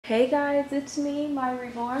Hey guys, it's me, Mya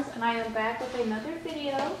Reborns, and I am back with another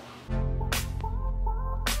video.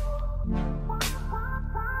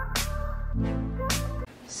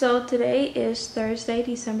 So today is Thursday,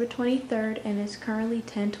 December 23rd, and it's currently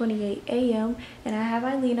 10:28 a.m. and I have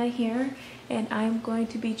Iylena here, and I'm going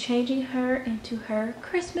to be changing her into her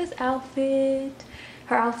Christmas outfit.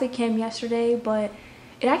 Her outfit came yesterday, but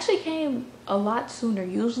it actually came a lot sooner.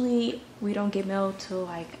 Usually we don't get mail till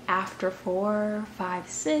like after 4, 5,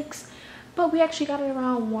 6, but we actually got it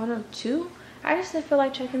around 1 or 2. I just didn't feel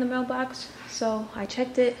like checking the mailbox, so I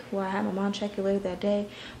checked it. Well, I had my mom check it later that day,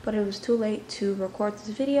 but it was too late to record this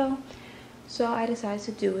video, so I decided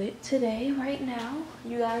to do it today, right now.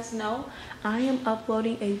 You guys know I am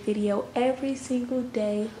uploading a video every single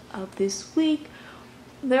day of this week.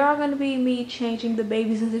 There are going to be me changing the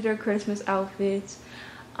babies into their Christmas outfits.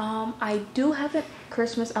 I do have a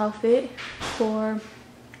Christmas outfit for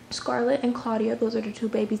Scarlett and Claudia. Those are the two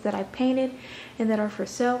babies that I painted and that are for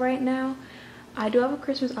sale right now. I do have a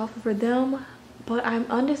Christmas outfit for them, but I'm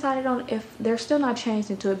undecided on if they're still not changed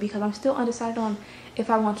into it, because I'm still undecided on if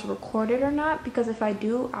I want to record it or not, because if I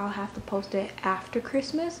do, I'll have to post it after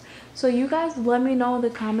Christmas. So you guys let me know in the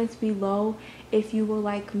comments below if you would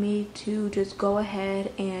like me to just go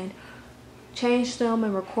ahead and change them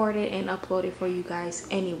and record it and upload it for you guys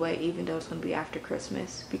anyway, even though it's going to be after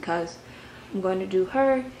Christmas, because I'm going to do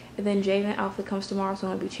her, and then Javen outfit comes tomorrow, so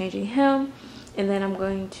I'm going to be changing him, and then I'm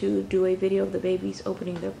going to do a video of the babies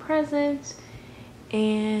opening their presents,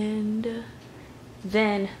 and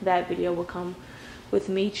then that video will come with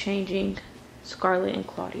me changing Scarlett and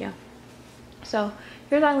Claudia. So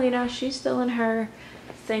here's Iylena. She's still in her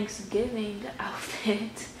Thanksgiving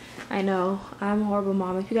outfit. I know, I'm a horrible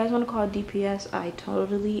mom. If you guys want to call it DPS, I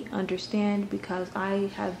totally understand, because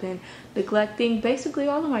I have been neglecting basically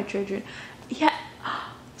all of my children. Yeah,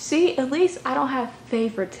 see, at least I don't have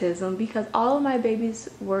favoritism, because all of my babies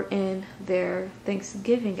were in their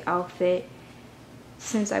Thanksgiving outfit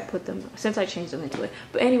since I changed them into it.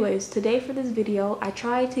 But anyways, today for this video, I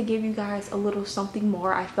tried to give you guys a little something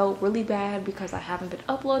more. I felt really bad because I haven't been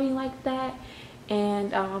uploading like that,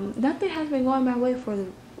 and nothing has been going my way for the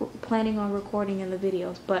planning on recording in the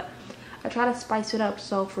videos, but I try to spice it up.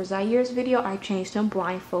 So for Zaire's video, I changed him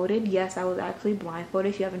blindfolded. Yes, I was actually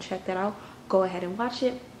blindfolded. If you haven't checked that out, go ahead and watch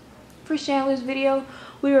it. For Chandler's video,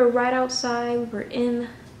 we were right outside. We were in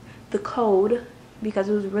the cold because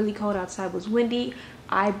it was really cold outside. It was windy.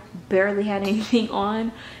 I barely had anything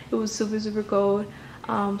on. It was super cold.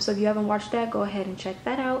 So if you haven't watched that, go ahead and check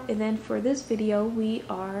that out. And then for this video, we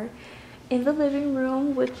are in the living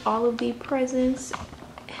room with all of the presents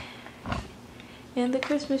and the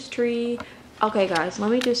Christmas tree. Okay guys,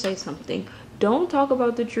 let me just say something. Don't talk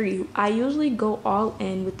about the tree. I usually go all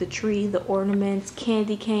in with the tree, the ornaments,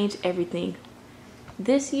 candy canes, everything.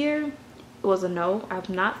 This year was a no. I'm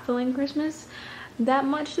not feeling Christmas that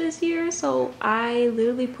much this year, so I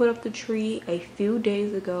literally put up the tree a few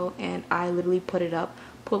days ago, and I literally put it up,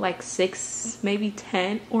 put like 6, maybe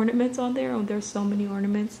 10 ornaments on there. Oh, there's so many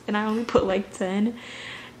ornaments, and I only put like 10,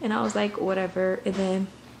 and I was like, whatever. And then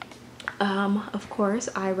of course,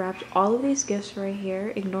 I wrapped all of these gifts right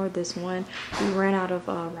here. Ignore this one. We ran out of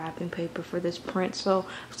wrapping paper for this print, so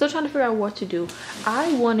I'm still trying to figure out what to do.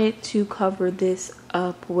 I wanted to cover this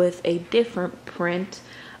up with a different print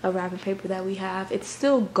of wrapping paper that we have. It's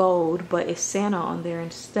still gold, but it's Santa on there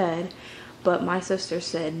instead. But my sister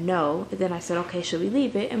said no. And then I said, okay, should we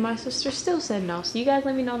leave it? And my sister still said no. So you guys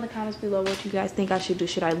let me know in the comments below what you guys think I should do.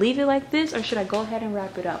 Should I leave it like this, or should I go ahead and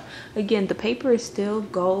wrap it up? Again, the paper is still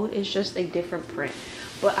gold. It's just a different print.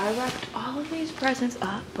 But I wrapped all of these presents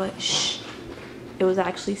up, but shh. It was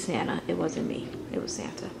actually Santa. It wasn't me. It was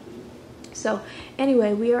Santa. So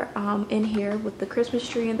anyway, we are in here with the Christmas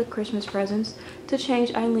tree and the Christmas presents to change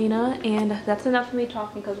Iylena. And that's enough of me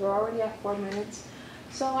talking, because we're already at 4 minutes.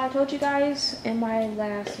 So I told you guys in my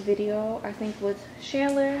last video, I think with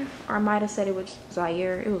Chandler, or I might have said it was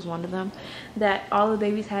Zaire, it was one of them, that all the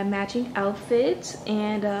babies had matching outfits.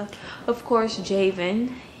 And of course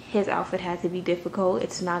Javen, his outfit had to be difficult.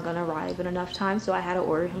 It's not gonna arrive in enough time, so I had to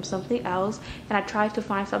order him something else. And I tried to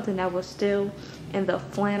find something that was still in the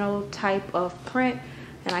flannel type of print,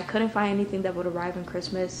 and I couldn't find anything that would arrive in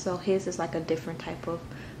Christmas. So his is like a different type of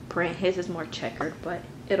print. His is more checkered, but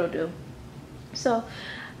it'll do. So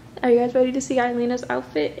are you guys ready to see Iylena's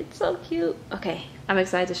outfit? It's so cute. Okay, I'm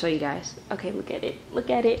excited to show you guys. Okay, look at it. Look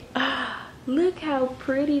at it. Look how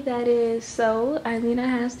pretty that is. So Iylena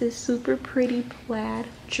has this super pretty plaid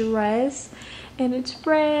dress, and it's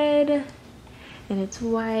red and it's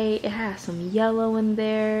white. It has some yellow in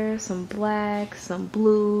there, some black, some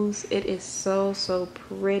blues. It is so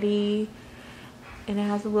pretty. and it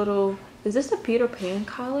has a little, is this a Peter Pan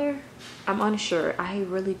collar? I'm unsure. I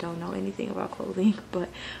really don't know anything about clothing, but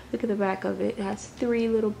look at the back of it. It has 3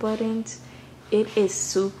 little buttons. It is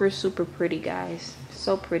super, super pretty, guys.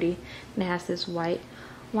 So pretty. And it has this white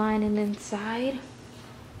lining inside.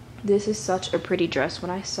 This is such a pretty dress.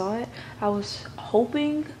 When I saw it, I was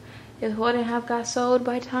hoping it wouldn't have got sold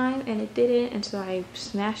by time, and it didn't, and so I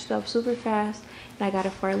snatched it up super fast, and I got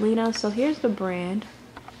it for Iylena. So here's the brand.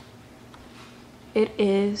 It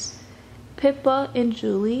is Pippa and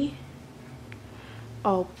Julie.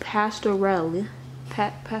 Oh, Pastorelli.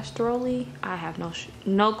 Pastorelli? I have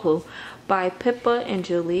no clue. By Pippa and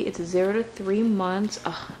Julie. It's 0 to 3 months.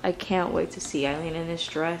 Oh, I can't wait to see Iylena in this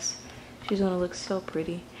dress. She's gonna look so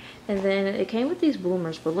pretty. And then it came with these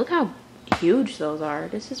bloomers, but look how huge those are.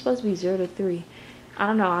 This is supposed to be 0 to 3. I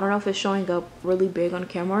don't know if it's showing up really big on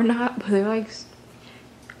camera or not, but they're like,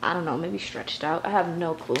 I don't know, maybe stretched out. I have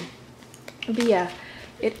no clue. But yeah,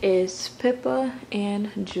 it is Pippa and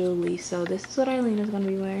Julie. So this is what Iylena is going to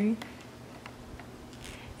be wearing.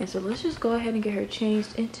 And so let's just go ahead and get her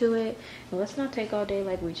changed into it. And let's not take all day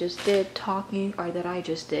like we just did talking, or that I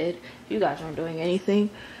just did. You guys aren't doing anything.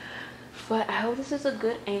 But I hope this is a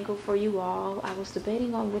good angle for you all. I was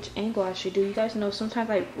debating on which angle I should do. You guys know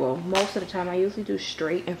sometimes most of the time I usually do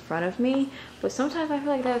straight in front of me. But sometimes I feel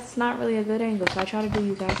like that's not really a good angle. So I try to do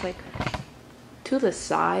you guys like to the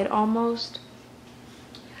side almost.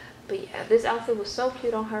 But yeah, this outfit was so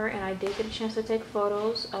cute on her, and I did get a chance to take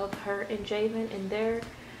photos of her and Javen in their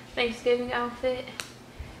Thanksgiving outfit.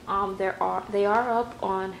 They are up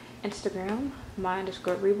on Instagram,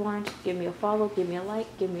 Mya_Reborns. Give me a follow, give me a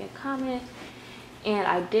like, give me a comment. And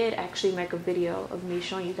I did actually make a video of me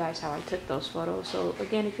showing you guys how I took those photos. So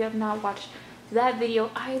again, if you have not watched that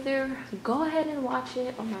video either, go ahead and watch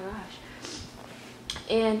it. Oh my gosh.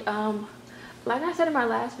 And like I said in my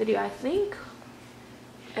last video, I think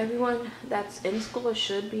everyone that's in school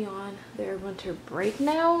should be on their winter break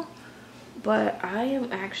now, but I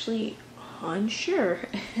am actually unsure.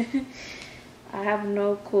 I have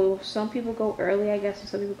no clue. Some people go early, I guess, and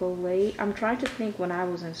some people go late. I'm trying to think when I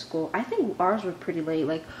was in school. I think ours were pretty late.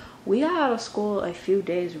 Like, we got out of school a few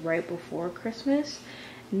days right before Christmas,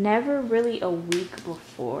 never really a week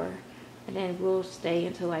before, and then we'll stay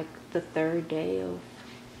until like the 3rd day of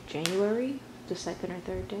January, the 2nd or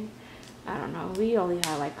 3rd day. I don't know. We only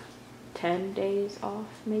had like 10 days off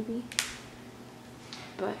maybe,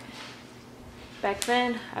 but back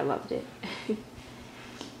then I loved it.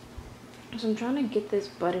 So I'm trying to get this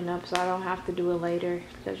button up so I don't have to do it later,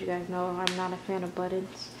 because you guys know I'm not a fan of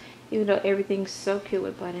buttons, even though everything's so cute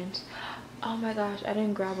with buttons. Oh my gosh, I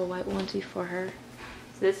didn't grab a white onesie for her.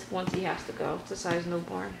 So this onesie has to go. It's a size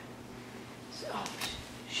newborn, so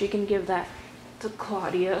she can give that to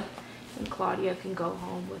Claudia, and Claudia can go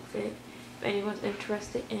home with it. If anyone's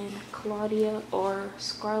interested in Claudia or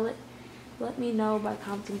Scarlett, let me know by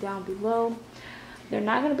commenting down below. They're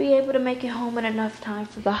not going to be able to make it home in enough time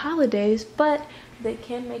for the holidays, but they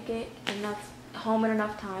can make it home in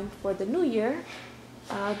enough time for the new year.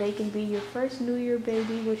 They can be your first new year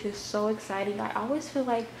baby, which is so exciting. I always feel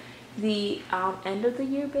like the end of the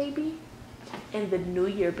year baby and the new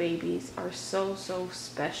year babies are so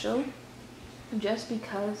special, just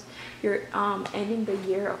because you're ending the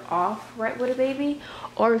year off right with a baby,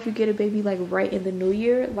 or if you get a baby like right in the new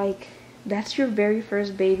year, like that's your very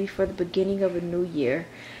first baby for the beginning of a new year.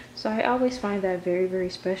 So I always find that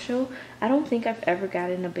very special. I don't think I've ever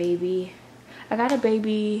gotten a baby. I got a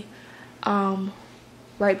baby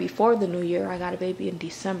right before the new year. I got a baby in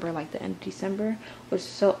December, like the end of December, which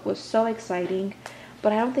was so exciting.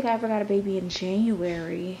 But I don't think I ever got a baby in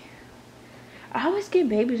January. I always get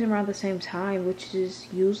babies around the same time, which is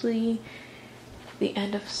usually the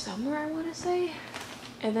end of summer, I want to say.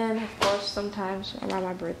 And then, of course, sometimes around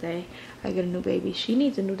my birthday, I get a new baby. She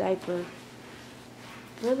needs a new diaper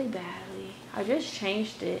really badly. I just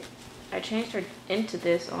changed it. I changed her into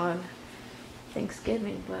this on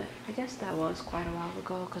Thanksgiving, but I guess that was quite a while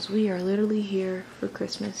ago, because we are literally here for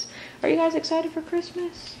Christmas. Are you guys excited for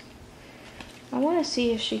Christmas? I want to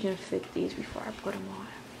see if she can fit these before I put them on.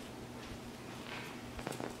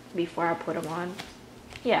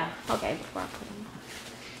 Yeah, okay, before I put them on.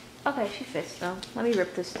 Okay, she fits them. Let me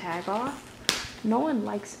rip this tag off. No one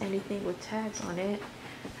likes anything with tags on it.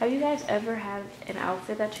 Have you guys ever had an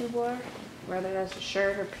outfit that you wore, whether that's a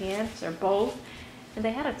shirt or pants or both, and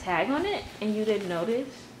they had a tag on it and you didn't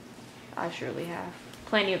notice? I surely have.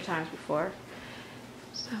 Plenty of times before.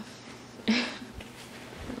 So, I'll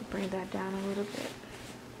bring that down a little bit.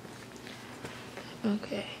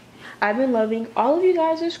 Okay. I've been loving all of you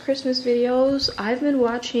guys' Christmas videos. I've been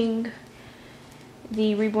watching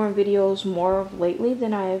the Reborn videos more lately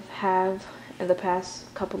than I have in the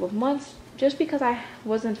past couple of months, just because I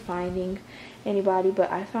wasn't finding anybody. But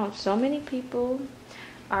I found so many people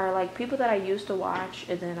are like people that I used to watch,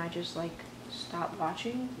 and then I just like stopped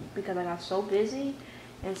watching because I got so busy.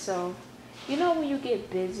 And so, you know, when you get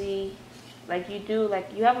busy, like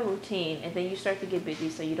you have a routine, and then you start to get busy,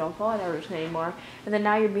 so you don't follow that routine anymore, and then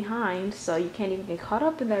now you're behind, so you can't even get caught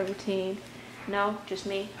up in that routine. No, just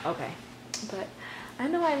me? Okay. But I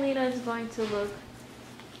know Iylena is going to look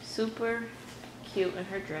super cute in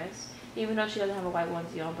her dress, even though she doesn't have a white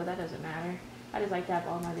onesie on, but that doesn't matter. I just like to have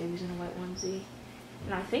all my babies in a white onesie.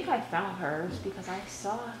 And I think I found hers because I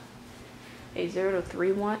saw a 0 to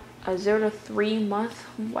 3 month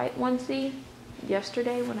white onesie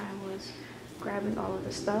yesterday when I was grabbing all of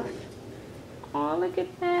the stuff. Oh, look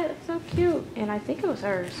at that. It's so cute. And I think it was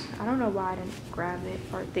hers. I don't know why I didn't grab it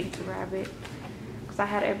or think to grab it, because I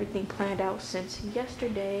had everything planned out since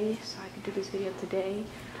yesterday so I could do this video today.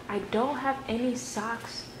 I don't have any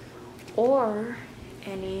socks or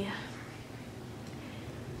any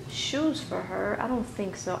shoes for her. I don't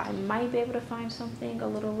think so. I might be able to find something a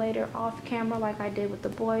little later off camera like I did with the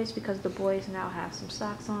boys, because the boys now have some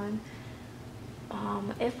socks on.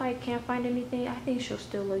 If I can't find anything, I think she'll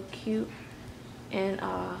still look cute. And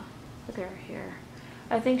look at her hair.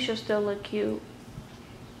 I think she'll still look cute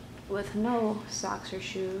with no socks or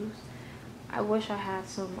shoes. I wish I had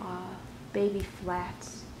some baby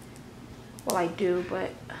flats. Well, I do,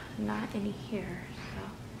 but not any here.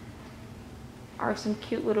 So, or some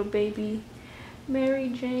cute little baby Mary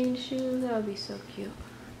Jane shoes. That would be so cute.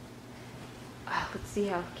 Let's see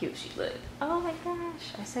how cute she looked. Oh my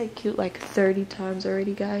gosh, I said cute like 30 times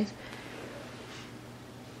already, guys.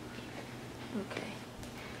 Okay,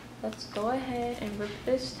 let's go ahead and rip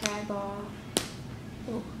this tag off.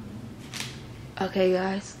 Ooh. Okay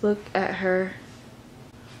guys, look at her.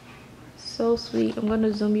 So sweet. I'm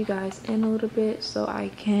gonna zoom you guys in a little bit so I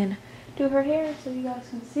can do her hair, so you guys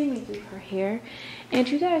can see me do her hair. And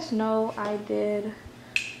you guys know I did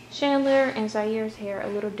Chandler and Zaire's hair a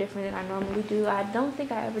little different than I normally do. I don't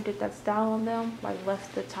think I ever did that style on them, like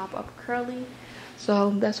left the top up curly.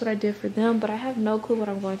 So that's what I did for them, but I have no clue what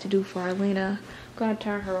I'm going to do for Iylena. I'm gonna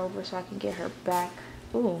turn her over so I can get her back.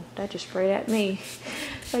 Ooh, that just sprayed at me.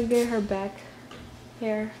 So I can get her back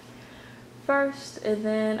hair first, and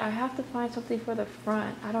then I have to find something for the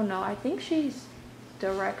front. I don't know. I think she's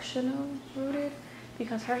directional rooted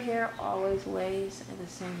because her hair always lays in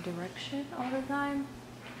the same direction all the time.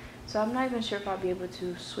 So I'm not even sure if I'll be able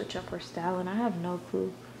to switch up her style, and I have no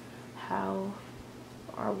clue how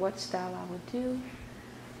or what style I would do.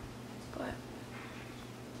 But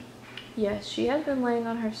yes, she has been laying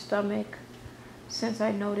on her stomach since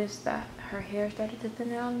I noticed that her hair started to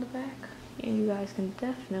thin out on the back, and you guys can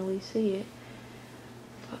definitely see it.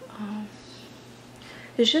 But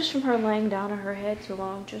it's just from her laying down on her head too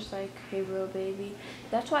long, just like a real baby.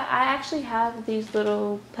 That's why I actually have these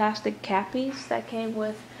little plastic cappies that came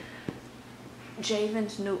with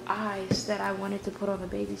Javen's new eyes that I wanted to put on the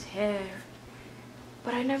baby's hair,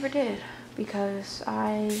 but I never did because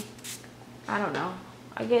I don't know,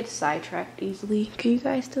 I get sidetracked easily. Can you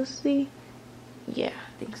guys still see? Yeah,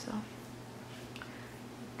 I think so.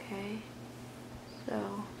 Okay,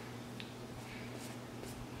 so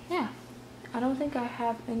yeah, I don't think I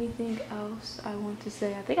have anything else I want to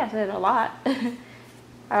say. I think I said a lot.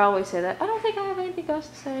 I always say that. I don't think I have anything else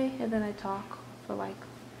to say, and then I talk for like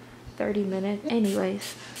 30 minutes.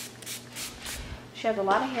 Anyways, she has a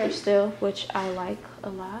lot of hair still, which I like a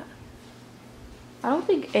lot. I don't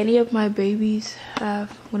think any of my babies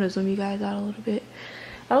have, I'm gonna zoom you guys out a little bit.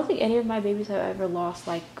 I don't think any of my babies have ever lost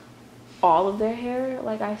like all of their hair.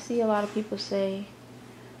 Like I see a lot of people say,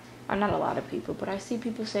 or not a lot of people, but I see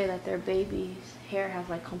people say that their baby's hair has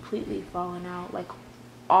like completely fallen out, like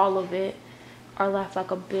all of it, or left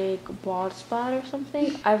like a big bald spot or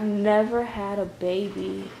something. I've never had a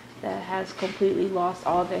baby that has completely lost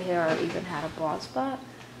all their hair or even had a bald spot,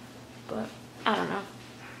 but I don't know.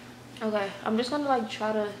 Okay, I'm just gonna like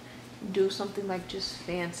try to do something like just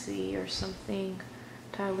fancy or something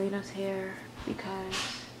to Ilena's hair,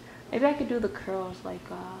 because maybe I could do the curls like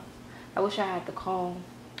I wish I had the comb.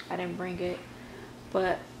 I didn't bring it,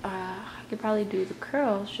 but I could probably do the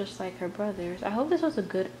curls just like her brothers. I hope this was a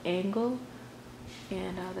good angle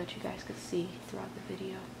and that you guys could see throughout the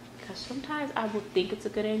video, because sometimes I will think it's a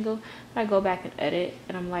good angle and I go back and edit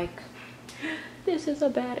and I'm like, this is a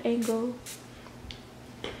bad angle.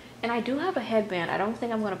 And I do have a headband. I don't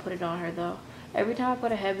think I'm gonna put it on her though. Every time I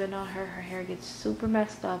put a headband on her, her hair gets super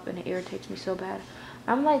messed up and it irritates me so bad.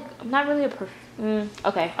 I'm not really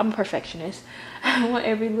okay, I'm a perfectionist. I want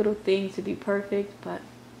every little thing to be perfect, but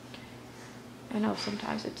I know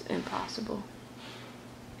sometimes it's impossible.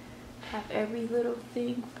 Have every little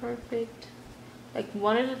thing perfect. Like,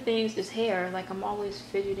 one of the things is hair. Like, I'm always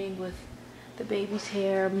fidgeting with the baby's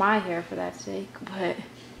hair, my hair for that sake, but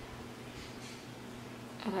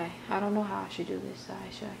okay, I don't know how I should do this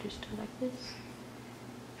side. Should I just do like this?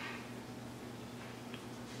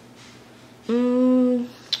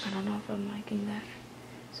 I don't know if I'm liking that.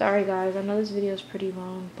 Sorry guys, I know this video is pretty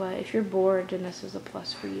long, but if you're bored, then this is a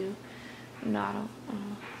plus for you. No, I don't.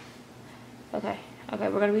 Okay,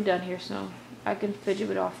 we're gonna be done here soon. I can fidget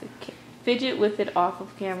with it off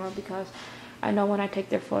of camera because I know when I take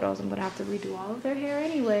their photos, I'm gonna have to redo all of their hair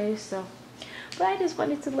anyway. So, but I just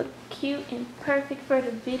wanted to look cute and perfect for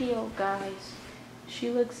the video, guys. She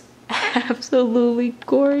looks absolutely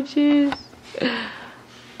gorgeous.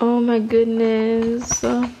 Oh my goodness.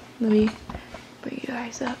 So, let me bring you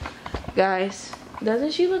guys up. Guys,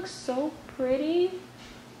 doesn't she look so pretty?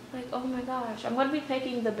 Like, oh my gosh. I'm gonna be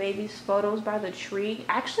taking the baby's photos by the tree.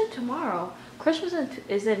 Actually, tomorrow. Christmas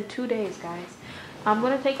is in 2 days, guys. I'm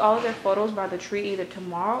gonna take all of their photos by the tree either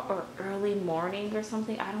tomorrow or early morning or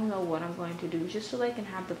something. I don't know what I'm going to do, just so they can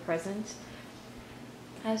have the presents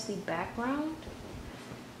as the background.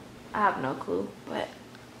 I have no clue, but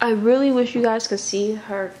I really wish you guys could see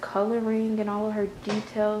her coloring and all of her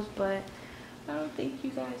details, but I don't think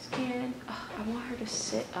you guys can. I want her to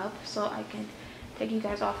sit up so I can take you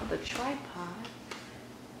guys off of the tripod,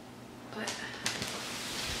 but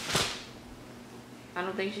I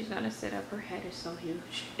don't think she's gonna sit up. Her head is so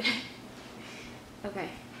huge. Okay,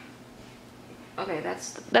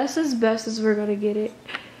 that's as best as we're gonna get it.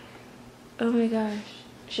 Oh my gosh,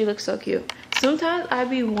 she looks so cute. Sometimes I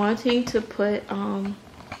be wanting to put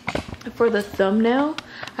for the thumbnail,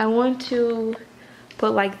 I want to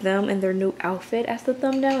put like them in their new outfit as the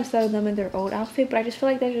thumbnail instead of them in their old outfit, but I just feel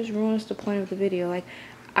like that just ruins the point of the video. Like,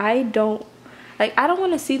 I don't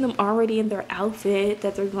want to see them already in their outfit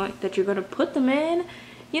that you're gonna put them in,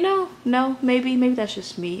 you know. No, maybe that's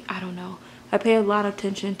just me, I don't know. I pay a lot of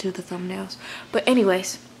attention to the thumbnails. But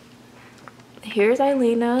anyways, here's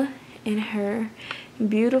Iylena in her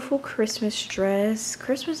beautiful Christmas dress.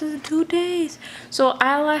 Christmas is in 2 days, so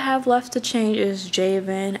all I have left to change is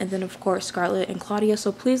Javen and then of course Scarlett and Claudia.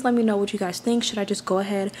 So please let me know what you guys think. Should I just go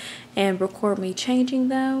ahead and record me changing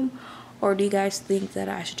them, or do you guys think that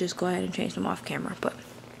I should just go ahead and change them off camera? But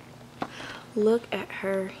look at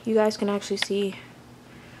her. You guys can actually see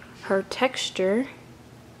her texture.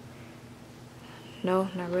 No,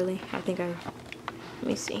 not really. Let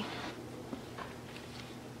me see.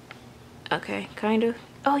 Okay, kind of.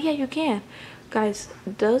 Oh yeah, you can. Guys,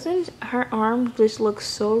 doesn't her arm just look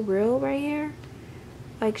so real right here?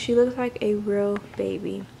 Like, she looks like a real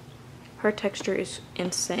baby. Her texture is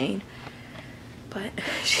insane. But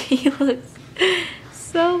she looks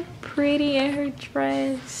so pretty in her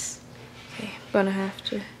dress. Okay, I'm gonna have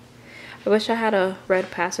to. I wish I had a red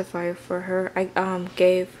pacifier for her. I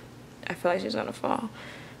feel like she's gonna fall.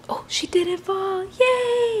 Oh, she didn't fall.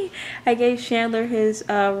 Yay! I gave Chandler his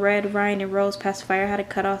red Ryan and Rose pacifier. I had to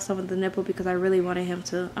cut off some of the nipple because I really wanted him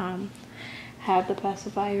to have the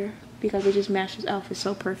pacifier because it just matched his outfit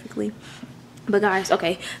so perfectly. But guys,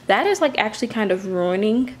 okay, that is like actually kind of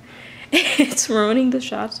ruining. It's ruining the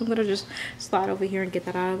shot, so I'm gonna just slide over here and get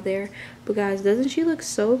that out of there. But guys, doesn't she look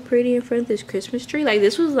so pretty in front of this Christmas tree? Like,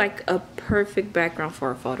 this was like a perfect background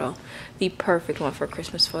for a photo. The perfect one for a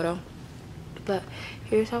Christmas photo. But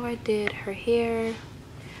here's how I did her hair.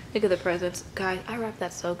 Look at the presents, guys. I wrapped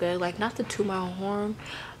that so good. Like, not to toot my own horn,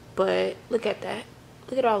 but look at that.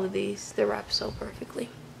 Look at all of these. They're wrapped so perfectly.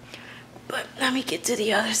 But let me get to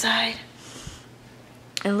the other side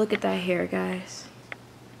and look at that hair, guys.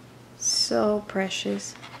 So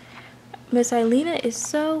precious. Miss Iylena is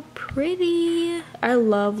so pretty. I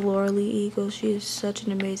love Laura Lee Eagle. She is such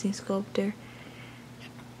an amazing sculptor.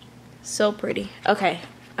 So pretty. Okay,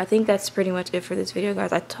 I think that's pretty much it for this video,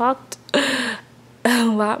 guys. I talked a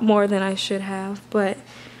lot more than I should have, but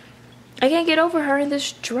I can't get over her in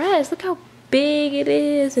this dress. Look how big it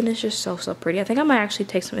is, and it's just so pretty. I think I might actually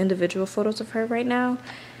take some individual photos of her right now.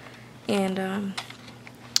 And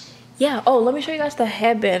yeah. Oh, let me show you guys the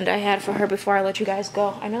headband I had for her before I let you guys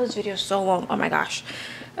go. I know this video is so long. Oh my gosh.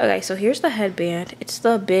 Okay, so here's the headband. It's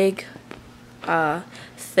the big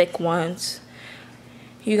thick ones.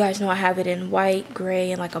 You guys know I have it in white,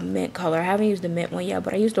 gray, and like a mint color. I haven't used the mint one yet,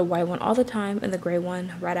 but I use the white one all the time and the gray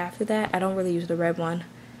one right after that. I don't really use the red one,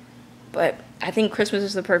 but I think Christmas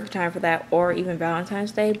is the perfect time for that, or even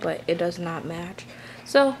Valentine's Day, but it does not match.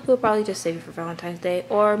 So we'll probably just save it for Valentine's Day,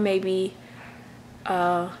 or maybe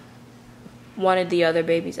wanted the other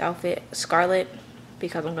baby's outfit, Scarlett,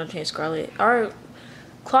 because I'm gonna change Scarlett. Or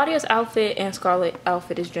Claudia's outfit and Scarlett's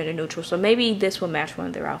outfit is gender neutral, so maybe this will match one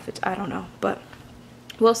of their outfits. I don't know, but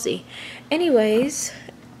we'll see. Anyways,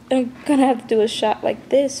 I'm gonna have to do a shot like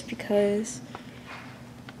this because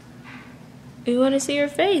we want to see your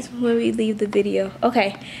face when we leave the video.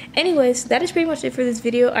 Okay, anyways, that is pretty much it for this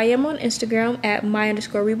video. I am on Instagram at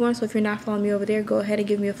Mya_Reborn, so if you're not following me over there, go ahead and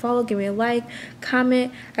give me a follow, give me a like,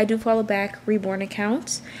 comment. I do follow back Reborn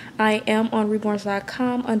accounts. I am on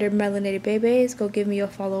reborns.com under Melanated Babies. Go give me a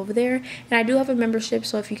follow over there. And I do have a membership,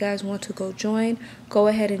 so if you guys want to go join, go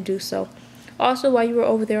ahead and do so. Also, while you were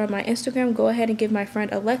over there on my Instagram, go ahead and give my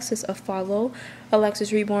friend Alexis a follow,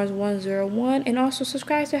 Alexis Reborns 101, and also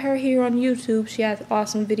subscribe to her here on YouTube. She has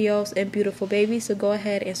awesome videos and beautiful babies, so go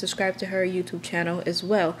ahead and subscribe to her YouTube channel as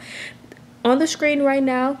well. On the screen right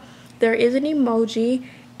now, there is an emoji,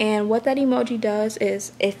 and what that emoji does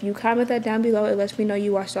is if you comment that down below, it lets me know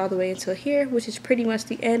you watched all the way until here, which is pretty much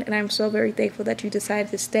the end, and I'm so very thankful that you decided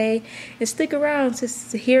to stay and stick around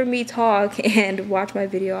to hear me talk and watch my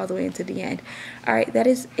video all the way into the end. Alright, that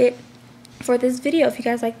is it for this video. If you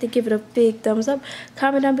guys like to, give it a big thumbs up,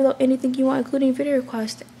 comment down below anything you want, including video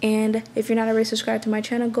requests, and if you're not already subscribed to my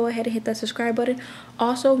channel, go ahead and hit that subscribe button.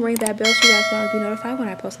 Also ring that bell so you guys can be notified when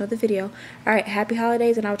I post another video. Alright, happy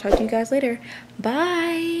holidays, and I'll talk to you guys later.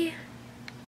 Bye.